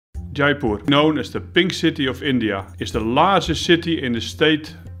Jaipur, known as the Pink City of India, is the largest city in the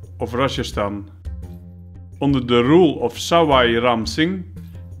state of Rajasthan. Under the rule of Sawai Ram Singh,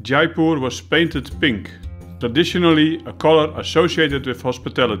 Jaipur was painted pink, traditionally a color associated with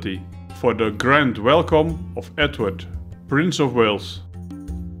hospitality, for the grand welcome of Edward, Prince of Wales.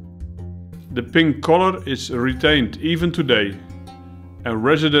 The pink color is retained even today, and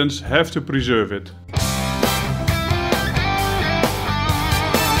residents have to preserve it.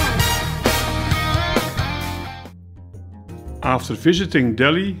 After visiting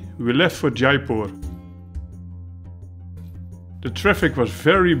Delhi, we left for Jaipur. The traffic was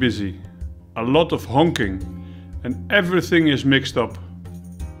very busy, a lot of honking, and everything is mixed up.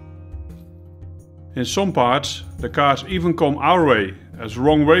 In some parts, the cars even come our way as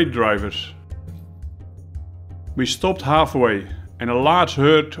wrong-way drivers. We stopped halfway and a large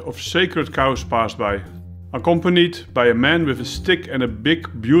herd of sacred cows passed by, accompanied by a man with a stick and a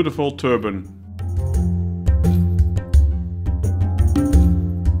big, beautiful turban.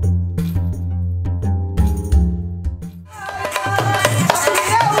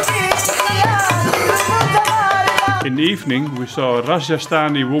 In the evening, we saw a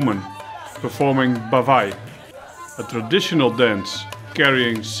Rajasthani woman performing Vacay, a traditional dance,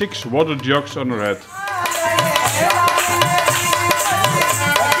 carrying 6 water jugs on her head.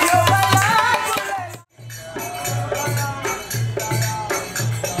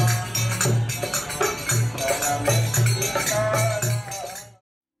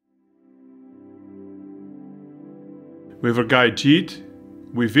 With our guide Kite,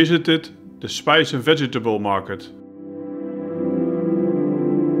 we visited the spice and vegetable market.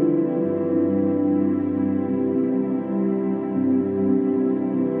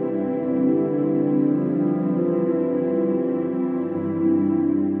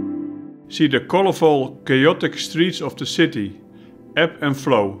 See the colorful, chaotic streets of the city, ebb and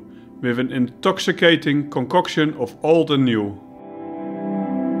flow, with an intoxicating concoction of old and new.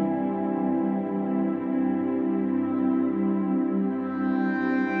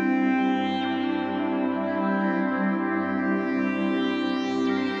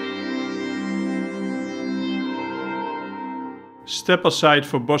 Step aside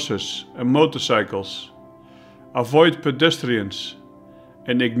for buses and motorcycles. Avoid pedestrians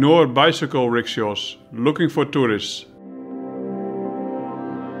and ignore bicycle rickshaws looking for tourists.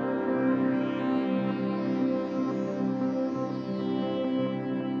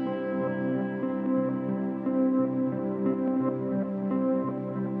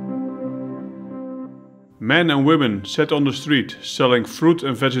 Men and women sat on the street selling fruit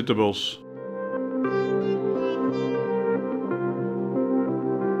and vegetables.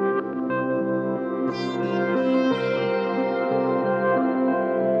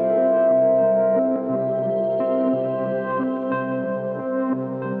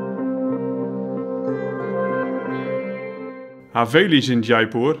 Havelis in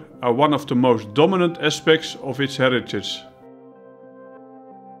Jaipur are one of the most dominant aspects of its heritage.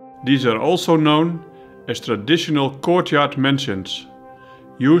 These are also known as traditional courtyard mansions,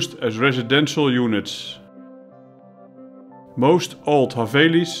 used as residential units. Most old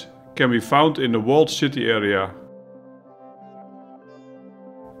Havelis can be found in the walled city area.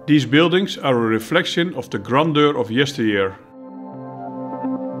 These buildings are a reflection of the grandeur of yesteryear.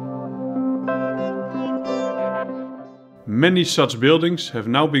 Many such buildings have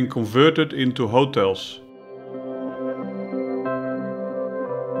now been converted into hotels.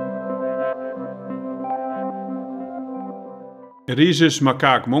 Rhesus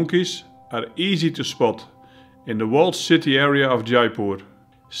macaque monkeys are easy to spot in the walled city area of Jaipur,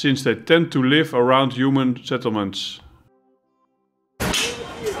 since they tend to live around human settlements.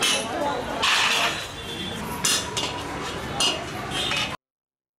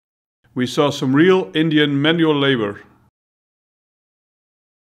 We saw some real Indian manual labor.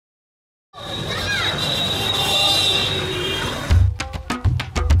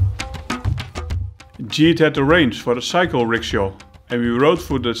 Kite had arranged for a cycle rickshaw, and we rode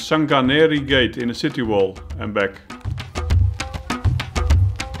through the Sanganeri gate in the city wall and back.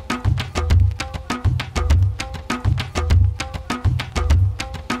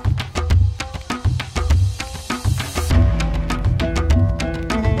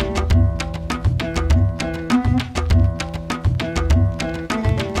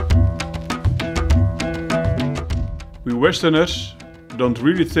 We Westerners don't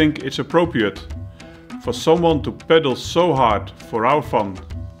really think it's appropriate for someone to pedal so hard for our fun.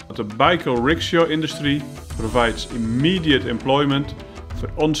 But the bike or rickshaw industry provides immediate employment for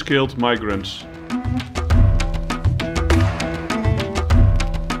unskilled migrants.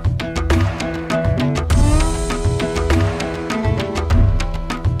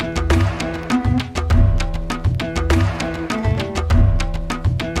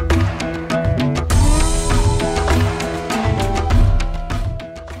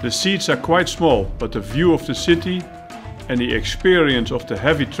 The seats are quite small, but the view of the city and the experience of the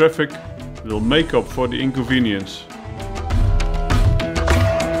heavy traffic will make up for the inconvenience.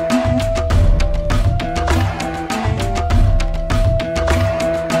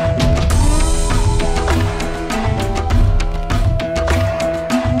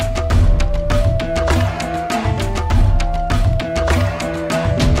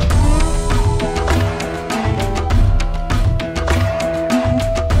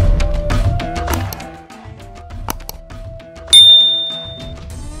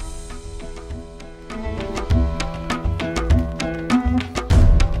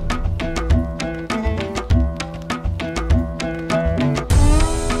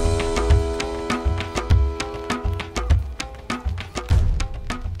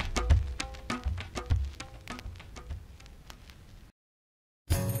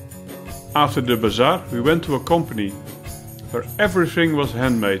 After the bazaar, we went to a company where everything was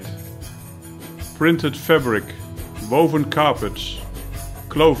handmade. Printed fabric, woven carpets,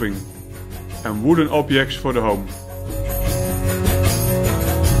 clothing and wooden objects for the home.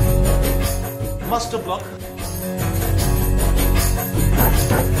 Master block.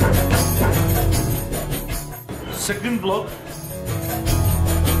 Second block.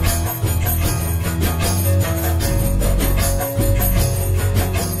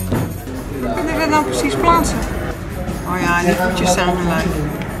 Kunnen we dat nou precies plaatsen? Oh ja, die voetjes staan gelijk.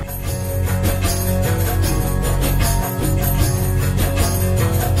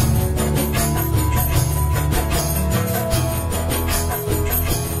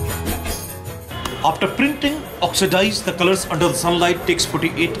 After printing, oxidize the colors under the sunlight takes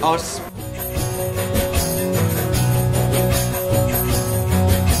 48 hours.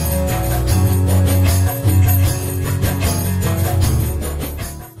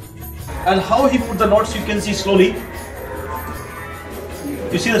 And how he put the knots, you can see slowly.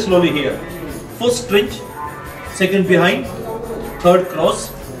 You see the slowly here. First stitch, second behind, third cross,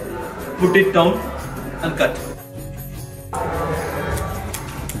 put it down and cut.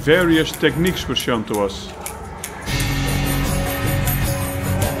 Various techniques were shown to us.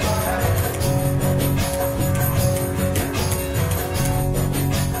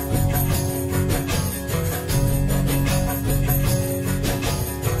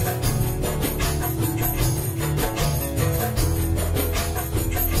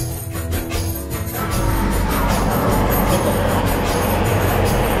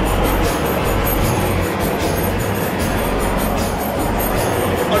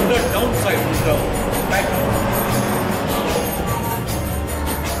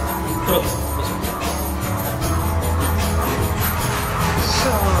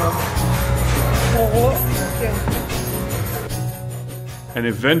 And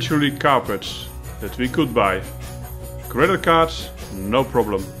eventually carpets that we could buy. Credit cards, no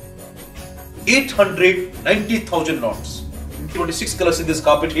problem. 890,000 knots. 26 colors in this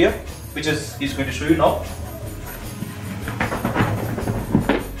carpet here, which is he's going to show you now.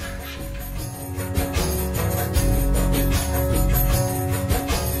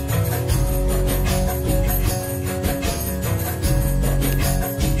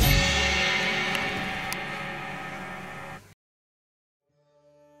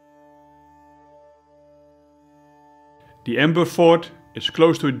 The Amber Fort is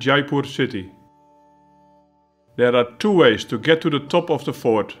close to Jaipur city. There are two ways to get to the top of the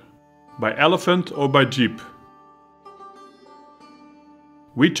fort, by elephant or by jeep.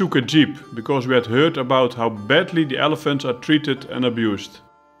 We took a jeep because we had heard about how badly the elephants are treated and abused.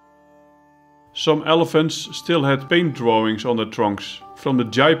 Some elephants still had paint drawings on their trunks from the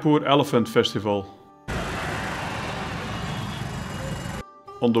Jaipur Elephant Festival.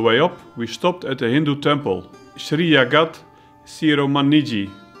 On the way up, we stopped at the Hindu temple, Sri Jagat Siromaniji,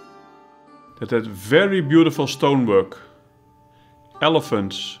 that had very beautiful stonework,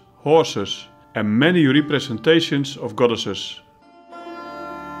 elephants, horses and many representations of goddesses.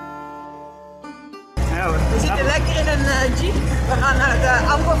 We zitten lekker in een jeep. We gaan naar de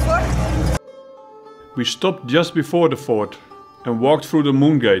Amber Fort. We stopped just before the fort and walked through the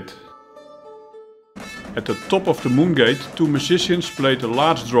moon gate. At the top of the moon gate, two musicians played a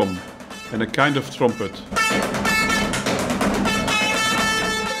large drum and a kind of trumpet.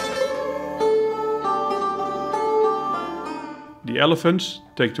 The elephants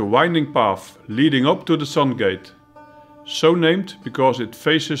take the winding path leading up to the sun gate, so named because it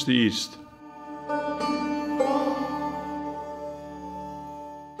faces the east.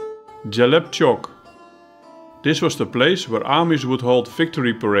 Jaleb Chowk. This was the place where armies would hold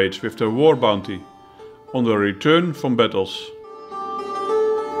victory parades with their war bounty on their return from battles.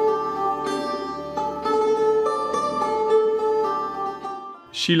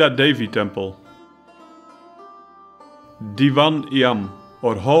 Sheila Devi Temple. Diwan-i-Am,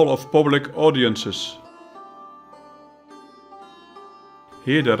 or Hall of Public Audiences.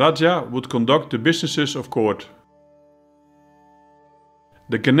 Here the Raja would conduct the businesses of court.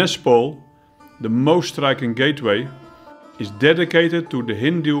 The Ganesh pole, the most striking gateway, is dedicated to the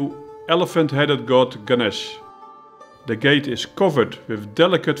Hindu elephant-headed god Ganesh. The gate is covered with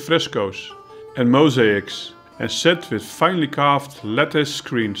delicate frescoes and mosaics and set with finely carved lattice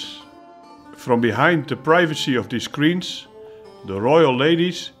screens. From behind the privacy of these screens, the royal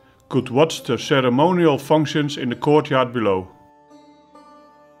ladies could watch the ceremonial functions in the courtyard below.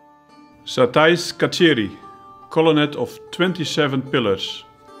 Satai's Kacheri, colonnade of 27 pillars.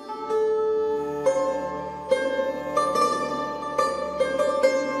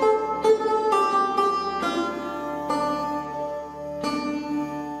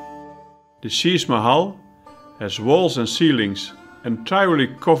 The Sheesh Mahal has walls and ceilings entirely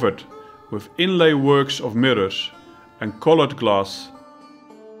covered with inlay works of mirrors and colored glass.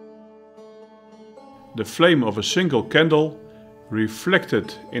 The flame of a single candle,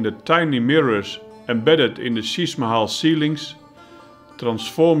 reflected in the tiny mirrors embedded in the Sheesh Mahal ceilings,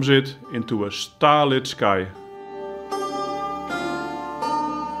 transforms it into a starlit sky.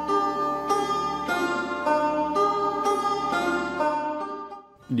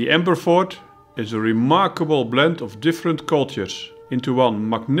 The Amber Fort is a remarkable blend of different cultures into one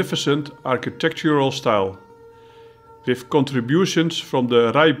magnificent architectural style, with contributions from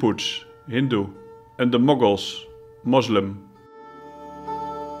the Rajputs, Hindu, and the Mughals, Muslim.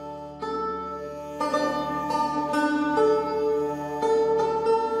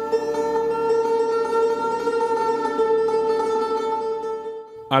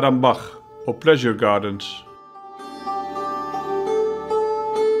 Arambagh, or pleasure gardens.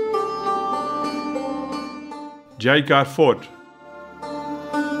 Jaipur Fort.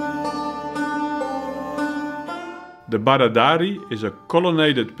 The Baradari is a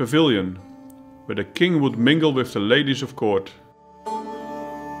colonnaded pavilion where the king would mingle with the ladies of court.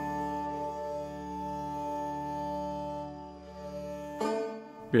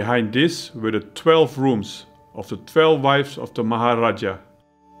 Behind this were the 12 rooms of the 12 wives of the Maharaja.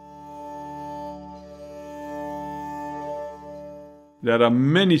 There are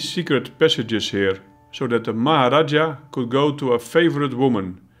many secret passages here, so that the Maharaja could go to a favorite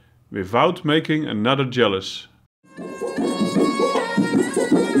woman without making another jealous.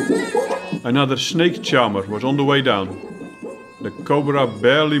 Another snake charmer was on the way down. The cobra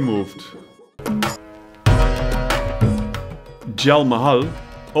barely moved. Jal Mahal,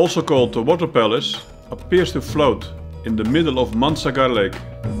 also called the Water Palace, appears to float in the middle of Mansagar Lake.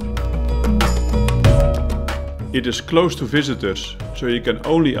 It is closed to visitors, so you can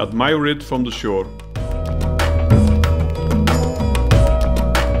only admire it from the shore.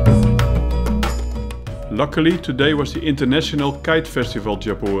 Luckily, today was the International Kite Festival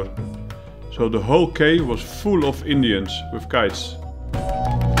Jaipur, so the whole quay was full of Indians with kites.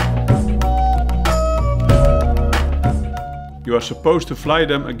 You are supposed to fly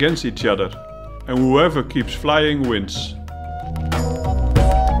them against each other, and whoever keeps flying wins.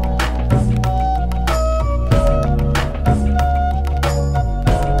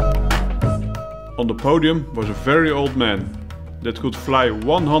 On the podium was a very old man that could fly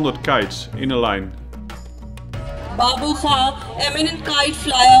 100 kites in a line. Babu Kha, eminent kite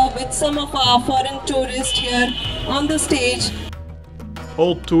flyer, with some of our foreign tourists here on the stage.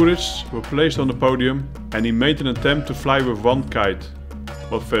 All tourists were placed on the podium and he made an attempt to fly with one kite,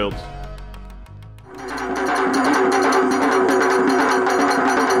 but failed.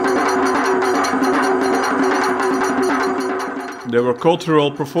 There were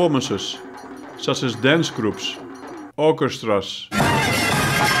cultural performances, such as dance groups, orchestras,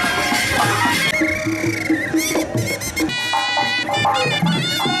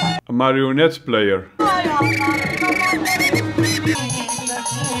 a marionette player,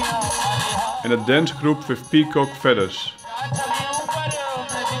 and a dance group with peacock feathers.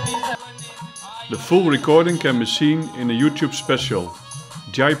 The full recording can be seen in a YouTube special,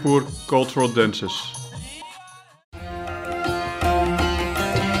 Jaipur Cultural Dances.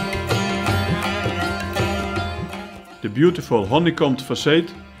 The beautiful honeycombed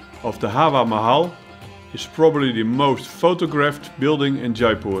facade of the Hawa Mahal is probably the most photographed building in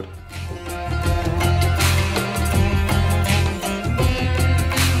Jaipur.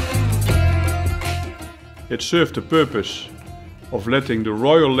 It served the purpose of letting the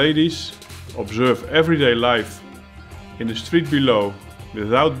royal ladies observe everyday life in the street below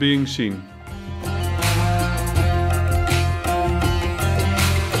without being seen.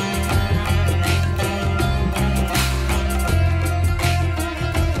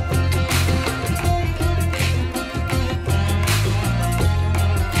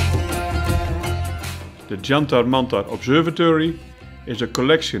 The Jantar Mantar Observatory is a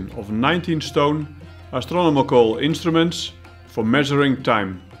collection of 19 stone astronomical instruments for measuring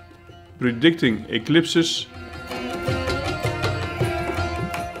time, predicting eclipses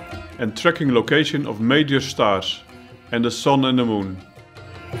and tracking location of major stars and the sun and the moon.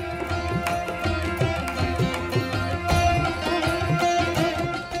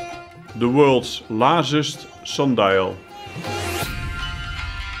 The world's largest sundial.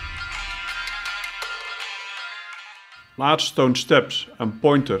 Large stone steps and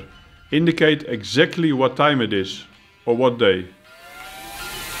pointer indicate exactly what time it is or what day.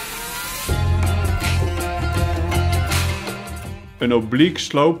 An oblique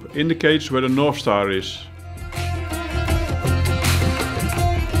slope indicates where the North Star is.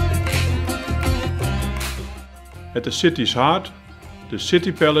 At the city's heart, the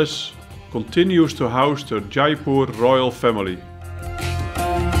city palace continues to house the Jaipur royal family.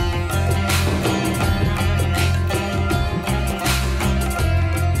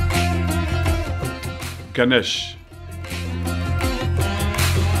 Ganesh.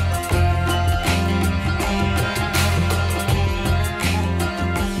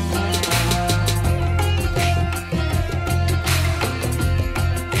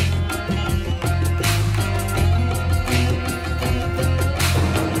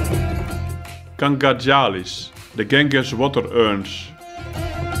 Gangajalis, the Ganges water urns.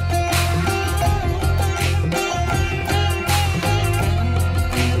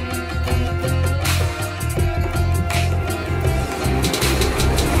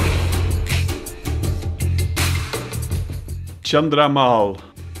 Chandra Mahal.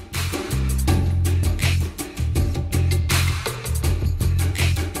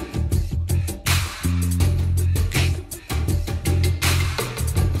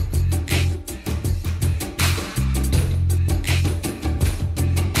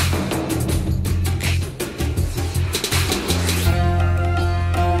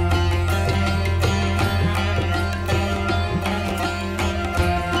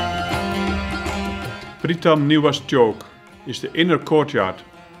 Pritam Niwas Chowk is the inner courtyard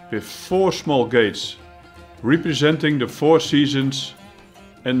with 4 small gates representing the 4 seasons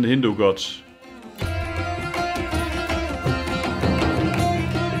and Hindu gods.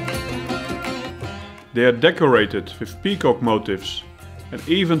 They are decorated with peacock motifs and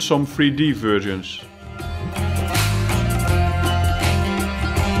even some 3D versions.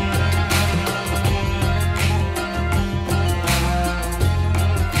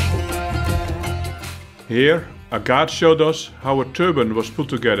 Here, a guard showed us how a turban was put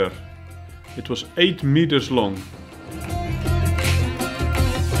together. It was 8 meters long.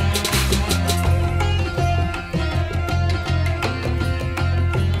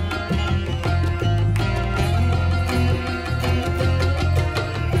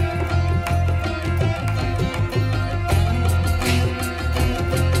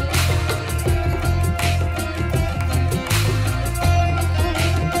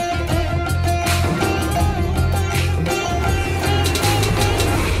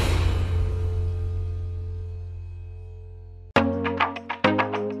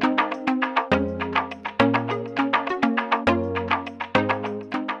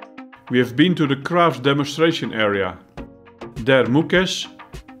 We have been to the crafts demonstration area. There Mukesh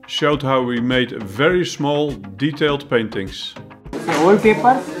showed how we made very small detailed paintings. Old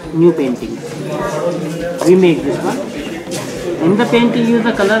paper, new paintings. We make this one. In the painting use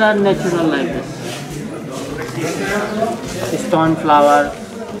the color are natural like this. Stone flower.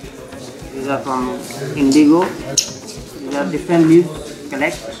 These are from indigo. These are different leaves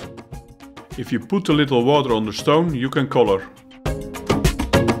collect. If you put a little water on the stone, you can color.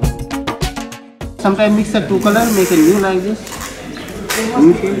 Sometimes mix the 2 colors, make a new like this.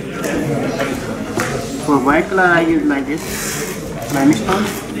 New shade. For white color I use like this. Limestone.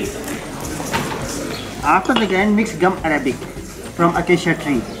 After the grind, mix gum arabic from acacia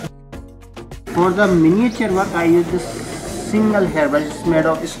tree. For the miniature work I use this single hairbrush. It's made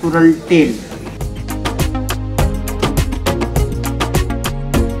of squirrel tail.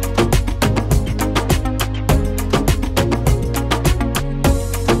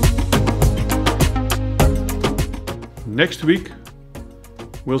 Next week,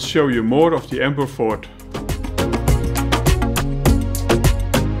 we'll show you more of the Emperor Fort.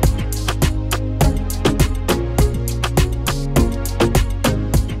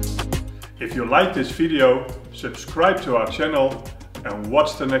 If you like this video, subscribe to our channel and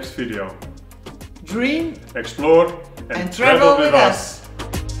watch the next video. Dream Explore and and travel with us.